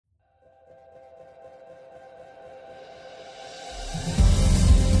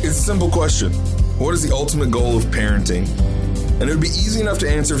simple question. What is the ultimate goal of parenting? And it would be easy enough to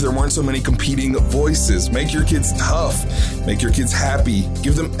answer if there weren't so many competing voices. Make your kids tough. Make your kids happy.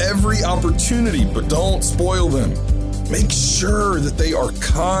 Give them every opportunity, but don't spoil them. Make sure that they are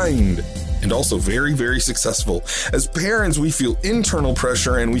kind and also very, very successful. As parents, we feel internal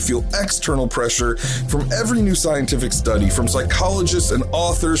pressure and we feel external pressure from every new scientific study, from psychologists and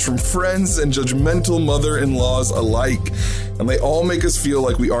authors, from friends and judgmental mother-in-laws alike. And they all make us feel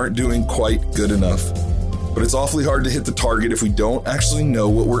like we aren't doing quite good enough. But it's awfully hard to hit the target if we don't actually know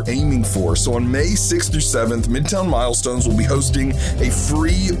what we're aiming for. So on May 6th through 7th, Midtown Milestones will be hosting a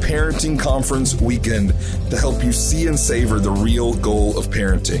free parenting conference weekend to help you see and savor the real goal of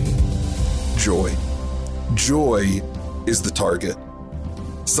parenting. Joy. Joy is the target.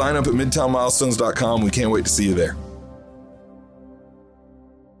 Sign up at midtownmilestones.com. We can't wait to see you there.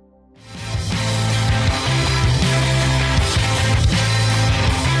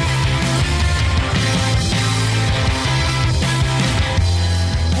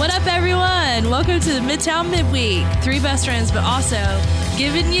 Welcome to the Midtown Midweek. 3 best friends, but also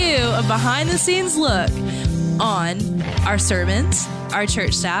giving you a behind-the-scenes look on our sermons, our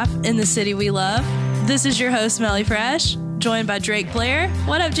church staff, in the city we love. This is your host, Melly Fresh, joined by Drake Blair.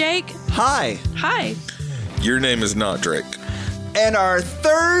 What up, Jake? Hi. Hi. Your name is not Drake. And our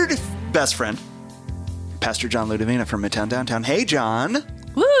third best friend, Pastor John Ludovina from Midtown Downtown. Hey, John.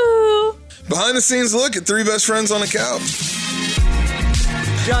 Woo! Behind-the-scenes look at 3 best friends on a couch.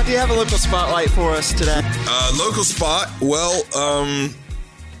 John, do you have a local spotlight for us today? Local spot. Well,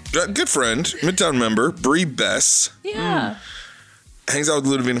 good friend, Midtown member, Bree Bess. Yeah. Hangs out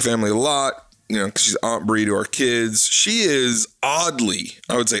with the Ludovina family a lot, you know, because she's Aunt Bree to our kids. She is oddly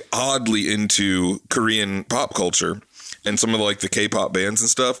into Korean pop culture and some of the K-pop bands and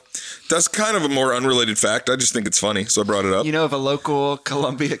stuff. That's kind of a more unrelated fact. I just think it's funny, so I brought it up. You know of a local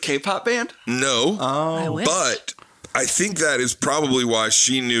Columbia K-pop band? No. Oh. But I think that is probably why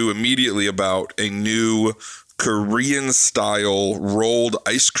she knew immediately about a new Korean-style rolled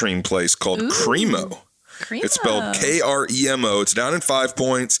ice cream place called Cremo. It's spelled Kremo. It's down in 5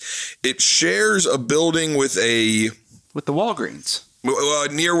 Points. It shares a building with the Walgreens.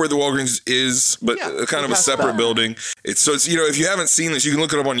 Near where the Walgreens is, but kind of a separate building. It's if you haven't seen this, you can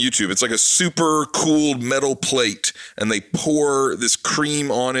look it up on YouTube. It's like a super cool metal plate, and they pour this cream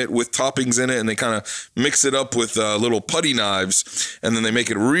on it with toppings in it, and they kind of mix it up with little putty knives, and then they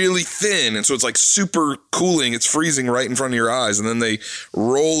make it really thin, and so it's like super cooling. It's freezing right in front of your eyes, and then they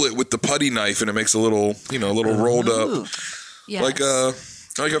roll it with the putty knife, and it makes a little rolled up, Yes.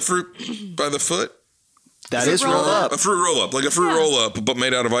 like a fruit by the foot. That is roll up. A fruit roll up, like a fruit roll up, but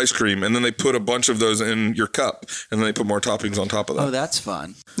made out of ice cream. And then they put a bunch of those in your cup, and then they put more toppings on top of that. Oh, that's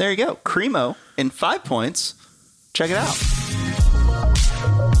fun. There you go. Cremo in 5 Points. Check it out.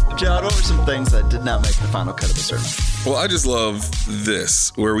 John, what were some things that did not make the final cut of the sermon? Well, I just love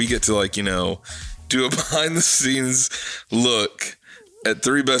this, where we get to do a behind the scenes look at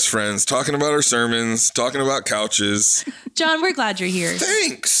 3 best friends, talking about our sermons, talking about couches. John, we're glad you're here.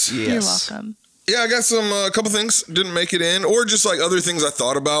 Thanks. Yes. You're welcome. Yeah, I got a couple things didn't make it in, or just other things I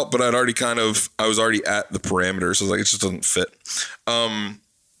thought about, but I was already at the parameters. So I was it just doesn't fit.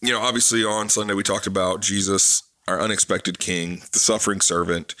 Obviously on Sunday we talked about Jesus, our unexpected king, the suffering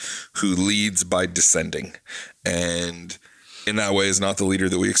servant who leads by descending. And in that way is not the leader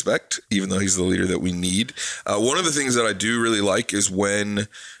that we expect, even though he's the leader that we need. One of the things that I do really like is when,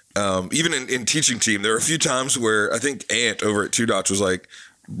 even in teaching team, there are a few times where I think Ant over at Two Dots was like,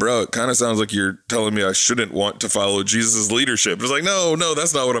 bro, it kind of sounds like you're telling me I shouldn't want to follow Jesus' leadership. It's like, no,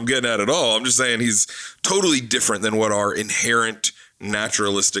 that's not what I'm getting at all. I'm just saying he's totally different than what our inherent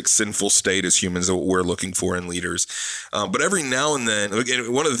naturalistic sinful state as humans that we're looking for in leaders. But every now and then,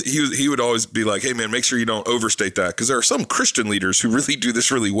 he would always be like, hey man, make sure you don't overstate that, because there are some Christian leaders who really do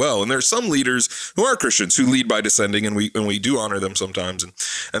this really well, and there are some leaders who are Christians who lead by descending, and we do honor them sometimes,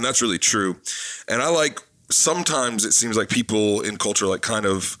 and that's really true. And sometimes it seems like people in culture kind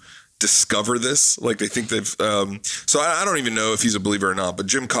of discover this, they think they've so I don't even know if he's a believer or not, but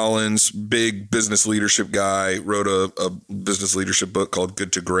Jim Collins, big business leadership guy, wrote a business leadership book called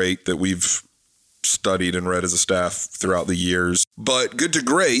Good to Great that we've studied and read as a staff throughout the years. But Good to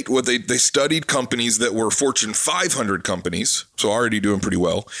Great, what they studied companies that were Fortune 500 companies, so already doing pretty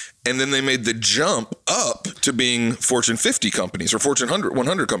well, and then they made the jump up to being Fortune 50 companies or Fortune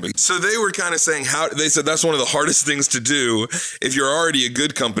 100 companies. So they were kind of saying they said that's one of the hardest things to do. If you're already a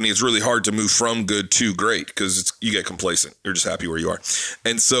good company, it's really hard to move from good to great, because you get complacent. You're just happy where you are.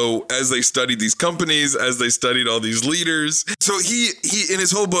 And so as they studied these companies, as they studied all these leaders, so he in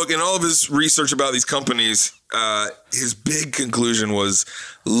his whole book and all of his research about these companies, his big conclusion was,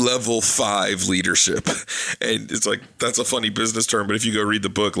 level 5 leadership. And it's like, that's a funny business term, but if you go read the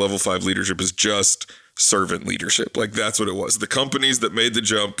book, level 5 leadership is just servant leadership. Like, that's what it was. The companies that made the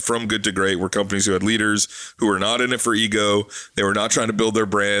jump from good to great were companies who had leaders who were not in it for ego. They were not trying to build their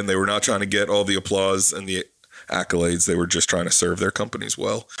brand. They were not trying to get all the applause and the accolades. They were just trying to serve their companies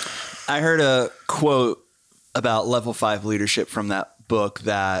well. I heard a quote about level 5 leadership from that book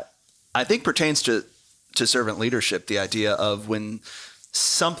that I think pertains to servant leadership. The idea of when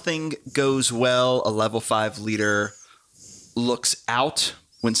something goes well, a level 5 leader looks out.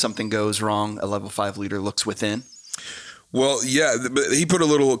 When something goes wrong, a level 5 leader looks within. Well, yeah, but he put a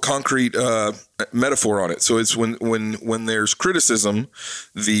little concrete metaphor on it. So it's when there's criticism,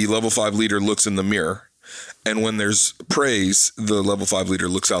 the level 5 leader looks in the mirror. And when there's praise, the level 5 leader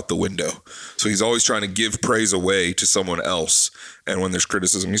looks out the window. So he's always trying to give praise away to someone else. And when there's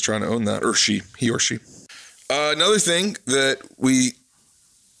criticism, he's trying to own that, or he or she. Another thing that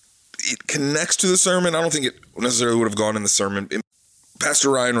it connects to the sermon. I don't think it necessarily would have gone in the sermon.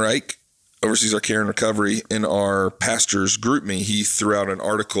 Pastor Ryan Reich oversees our care and recovery in our pastors group me. He threw out an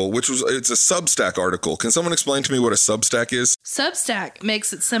article, it's a Substack article. Can someone explain to me what a Substack is? Substack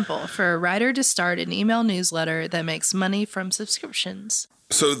makes it simple for a writer to start an email newsletter that makes money from subscriptions.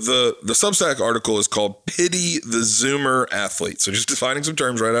 So the Substack article is called Pity the Zoomer Athlete. So just defining some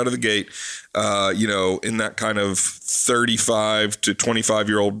terms right out of the gate, in that kind of 35 to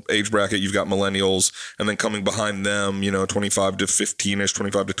 25-year-old age bracket, you've got millennials. And then coming behind them, 25 to 15-ish,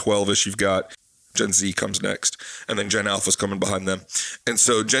 25 to 12-ish, you've got Gen Z comes next. And then Gen Alpha's coming behind them. And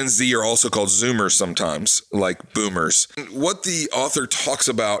so Gen Z are also called Zoomers sometimes, like boomers. And what the author talks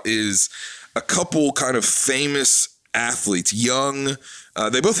about is a couple kind of famous athletes, young.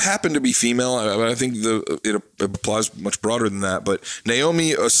 They both happen to be female. I think it applies much broader than that. But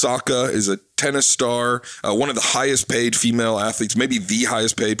Naomi Osaka is a tennis star, one of the highest paid female athletes, maybe the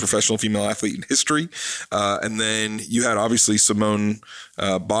highest paid professional female athlete in history. And then you had obviously Simone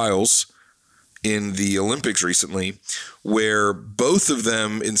Biles in the Olympics recently, where both of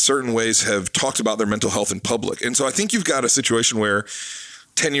them in certain ways have talked about their mental health in public. And so I think you've got a situation where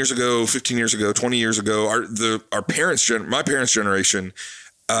 10 years ago, 15 years ago, 20 years ago, our parents, my parents' generation,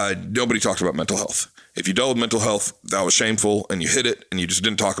 nobody talked about mental health. If you dealt with mental health, that was shameful, and you hid it, and you just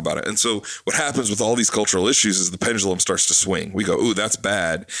didn't talk about it. And so what happens with all these cultural issues is the pendulum starts to swing. We go, ooh, that's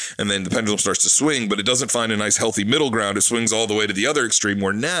bad. And then the pendulum starts to swing, but it doesn't find a nice, healthy middle ground. It swings all the way to the other extreme,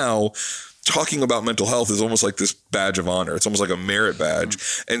 where now talking about mental health is almost like this badge of honor. It's almost like a merit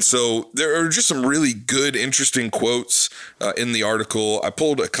badge. And so there are just some really good, interesting quotes in the article. I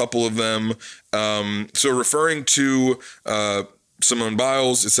pulled a couple of them. So referring to Simone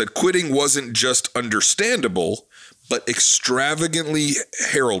Biles, it said, quitting wasn't just understandable, but extravagantly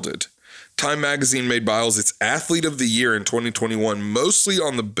heralded. Time magazine made Biles its athlete of the year in 2021, mostly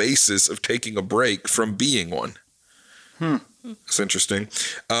on the basis of taking a break from being one. That's interesting.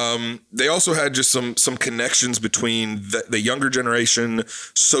 They also had just some connections between the younger generation,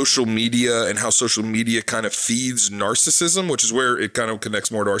 social media, and how social media kind of feeds narcissism, which is where it kind of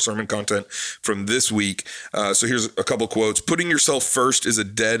connects more to our sermon content from this week. So here's a couple quotes. Putting yourself first is a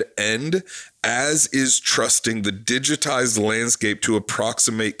dead end, as is trusting the digitized landscape to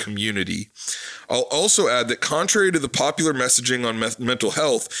approximate community. I'll also add that contrary to the popular messaging on mental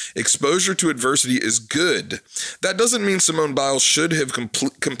health, exposure to adversity is good. That doesn't mean Simone Biles should have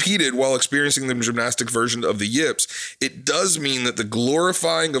competed while experiencing the gymnastic version of the yips. It does mean that the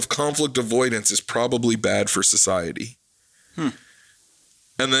glorifying of conflict avoidance is probably bad for society.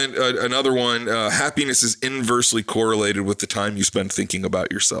 And then another one, happiness is inversely correlated with the time you spend thinking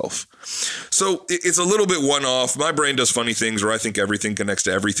about yourself. So it's a little bit one-off. My brain does funny things where I think everything connects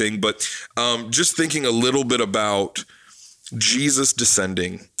to everything. But just thinking a little bit about Jesus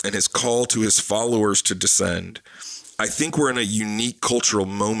descending and his call to his followers to descend, I think we're in a unique cultural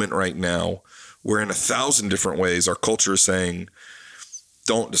moment right now where in 1,000 different ways our culture is saying,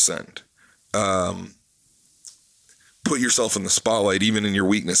 don't descend. Put yourself in the spotlight, even in your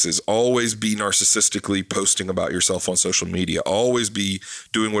weaknesses. Always be narcissistically posting about yourself on social media. Always be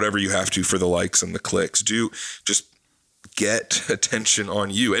doing whatever you have to for the likes and the clicks. Just get attention on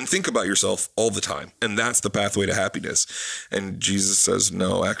you and think about yourself all the time. And that's the pathway to happiness. And Jesus says,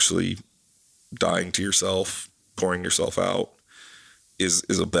 no, actually dying to yourself, pouring yourself out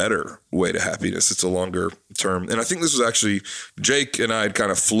is a better way to happiness. It's a longer term. And I think this was actually, Jake and I had kind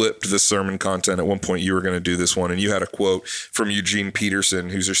of flipped the sermon content. At one point you were going to do this one, and you had a quote from Eugene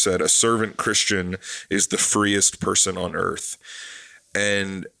Peterson, who just said, a servant Christian is the freest person on earth.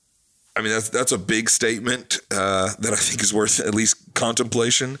 And I mean, that's a big statement that I think is worth at least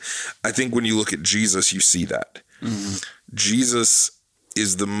contemplation. I think when you look at Jesus, you see that. Mm-hmm. Jesus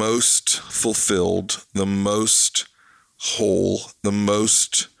is the most fulfilled, the most whole, the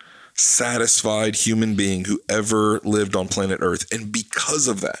most satisfied human being who ever lived on planet Earth. And because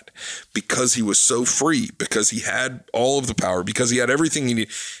of that, because he was so free, because he had all of the power, because he had everything he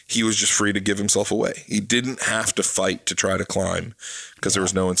needed, he was just free to give himself away. He didn't have to fight to try to climb because there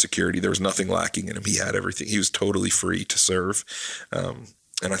was no insecurity. There was nothing lacking in him. He had everything. He was totally free to serve.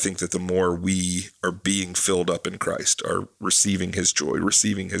 And I think that the more we are being filled up in Christ, are receiving his joy,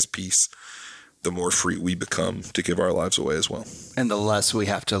 receiving his peace, the more free we become to give our lives away as well. And the less we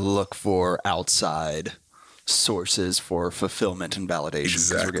have to look for outside sources for fulfillment and validation.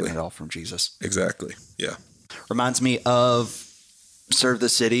 Because we're getting it all from Jesus. Exactly. Yeah. Reminds me of Serve the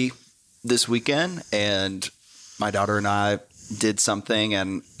City this weekend, and my daughter and I did something,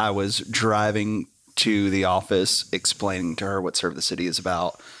 and I was driving to the office explaining to her what Serve the City is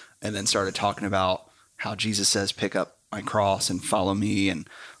about, and then started talking about how Jesus says, pick up my cross and follow me. And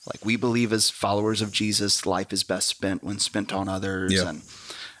like, we believe as followers of Jesus, life is best spent when spent on others. Yep. And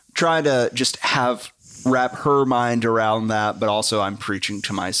try to just wrap her mind around that. But also I'm preaching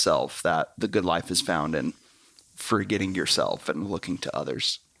to myself that the good life is found in forgetting yourself and looking to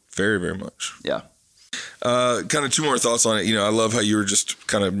others. Very, very much. Yeah. Kind of two more thoughts on it. You know, I love how you were just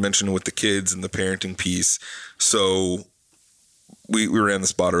kind of mentioning with the kids and the parenting piece. So we ran the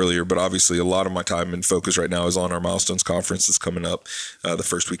spot earlier, but obviously a lot of my time and focus right now is on our Milestones Conference that's coming up the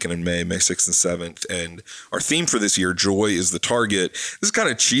first weekend in May 6th and 7th. And our theme for this year, joy is the target. This is kind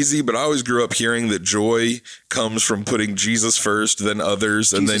of cheesy, but I always grew up hearing that joy comes from putting Jesus first, then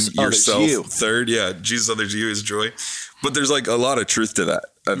others, and then yourself third. Yeah, Jesus, others, you is joy. But there's like a lot of truth to that.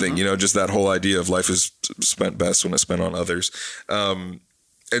 I think, you know, just that whole idea of life is spent best when it's spent on others. And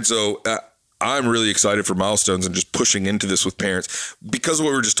so I'm really excited for Milestones and just pushing into this with parents because of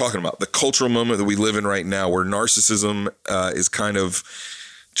what we were just talking about, the cultural moment that we live in right now where narcissism is kind of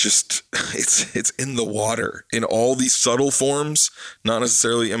just, it's in the water in all these subtle forms, not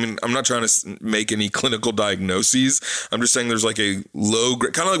necessarily, I mean, I'm not trying to make any clinical diagnoses. I'm just saying there's like a low,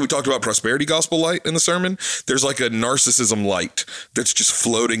 kind of like we talked about prosperity gospel light in the sermon. There's like a narcissism light that's just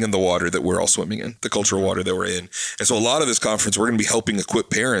floating in the water that we're all swimming in, the cultural water that we're in. And so a lot of this conference, we're going to be helping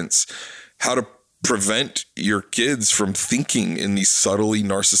equip parents how to prevent your kids from thinking in these subtly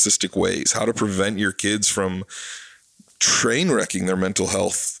narcissistic ways, how to prevent your kids from train wrecking their mental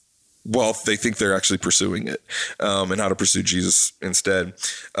health while they think they're actually pursuing it, and how to pursue Jesus instead.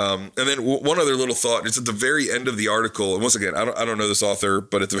 And then one other little thought, it's at the very end of the article. And once again, I don't know this author,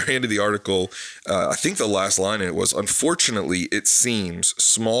 but at the very end of the article, I think the last line in it was, unfortunately, it seems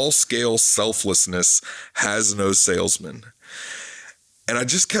small scale selflessness has no salesman. And I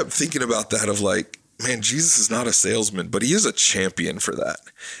just kept thinking about that of like, man, Jesus is not a salesman, but he is a champion for that.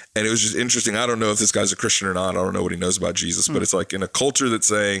 And it was just interesting. I don't know if this guy's a Christian or not. I don't know what he knows about Jesus, but it's like in a culture that's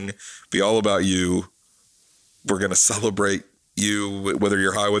saying, be all about you. We're going to celebrate you, whether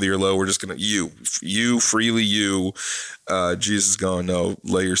you're high, whether you're low, we're just going to, you freely you. Jesus is going, no,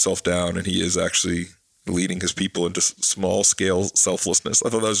 lay yourself down. And he is actually leading his people into small scale selflessness. I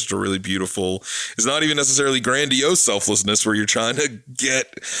thought that was just a really beautiful, it's not even necessarily grandiose selflessness where you're trying to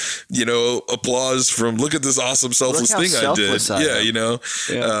get, you know, applause from, look at this awesome selfless thing I did. Yeah, you know,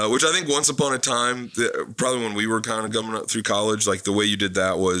 which I think once upon a time, probably when we were kind of coming up through college, like the way you did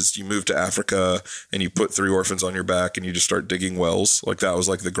that was you moved to Africa and you put 3 orphans on your back and you just start digging wells. Like that was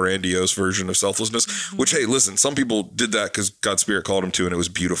like the grandiose version of selflessness, which, hey, listen, some people did that because God's Spirit called them to, and it was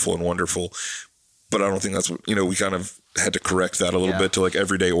beautiful and wonderful. But I don't think that's what, you know, we kind of had to correct that a little bit to like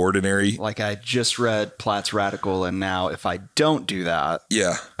everyday ordinary. Like I just read Platt's Radical, and now if I don't do that,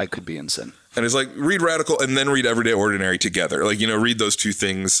 I could be in sin. And it's like, read Radical and then read Everyday Ordinary together. Like, you know, read those two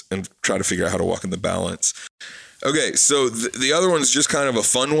things and try to figure out how to walk in the balance. Okay, so the other one's just kind of a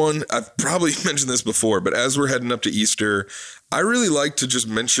fun one. I've probably mentioned this before, but as we're heading up to Easter, I really like to just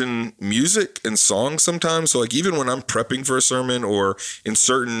mention music and songs sometimes. So like even when I'm prepping for a sermon or in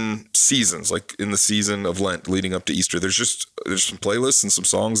certain seasons, like in the season of Lent leading up to Easter, there's some playlists and some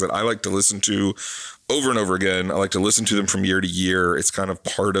songs that I like to listen to over and over again. I like to listen to them from year to year. It's kind of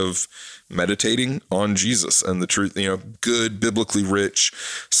part of meditating on Jesus and the truth, you know, good, biblically rich,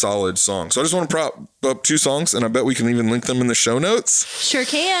 solid songs. So I just want to prop up 2 songs, and I bet we can even link them in the show notes. Sure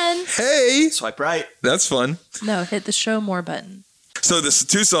can. Hey. Swipe right. That's fun. No, hit the show more button. So this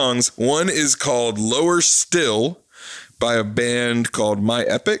 2 songs. One is called Lower Still by a band called My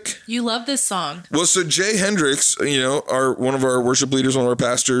Epic. You love this song. Well, so Jay Hendricks, one of our worship leaders, one of our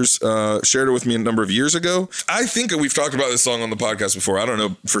pastors, shared it with me a number of years ago. I think we've talked about this song on the podcast before. I don't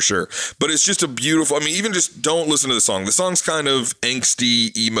know for sure, but it's just a beautiful, even just don't listen to the song. The song's kind of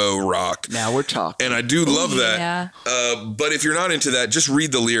angsty, emo rock. Now we're talking. And I do love that. Yeah. But if you're not into that, just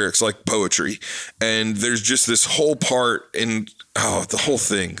read the lyrics like poetry. And there's just this whole part in the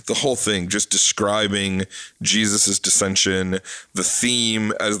whole thing, just describing Jesus's dissension. The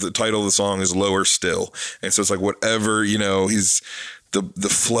theme, as the title of the song, is Lower Still. And so it's like whatever, he's the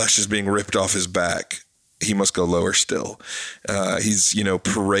flesh is being ripped off his back. He must go lower still. He's,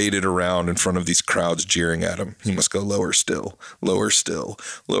 paraded around in front of these crowds jeering at him. He must go lower still, lower still,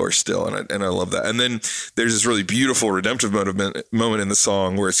 lower still. And I love that. And then there's this really beautiful redemptive moment in the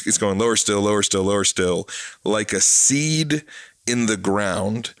song where it's going lower still, lower still, lower still, like a seed in the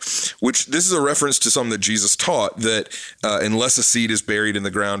ground, which this is a reference to something that Jesus taught, that unless a seed is buried in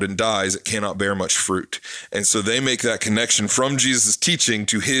the ground and dies, it cannot bear much fruit. And so they make that connection from Jesus' teaching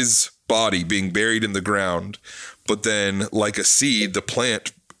to his body being buried in the ground. But then, like a seed, the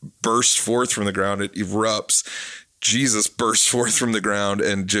plant bursts forth from the ground, it erupts. Jesus bursts forth from the ground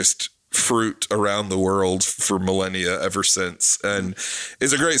and just fruit around the world for millennia ever since. And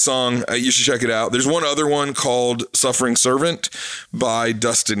it's a great song. You should check it out. There's one other one called Suffering Servant by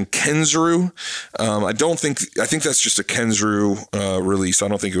Dustin Kensrue. I think that's just a Kensrue release. I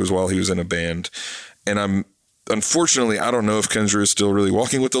don't think it was while he was in a band. And unfortunately, I don't know if Kensrue is still really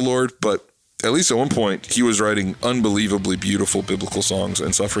walking with the Lord, but at least at one point, he was writing unbelievably beautiful biblical songs,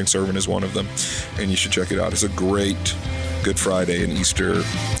 and Suffering Servant is one of them. And you should check it out. It's a great Good Friday and Easter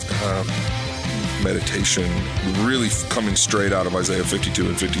meditation, really coming straight out of Isaiah 52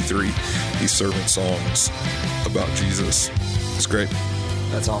 and 53, these servant songs about Jesus. It's great.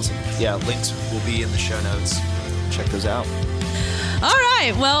 That's awesome. Yeah, links will be in the show notes. Check those out. All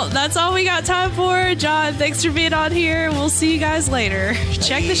right. Well, that's all we got time for. John, thanks for being on here. We'll see you guys later.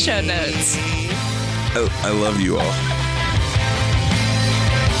 Check the show notes. I love you all.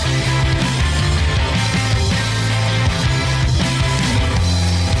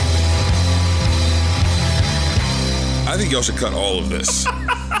 I think y'all should cut all of this.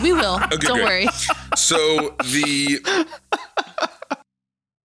 We will. Okay, Don't worry. So the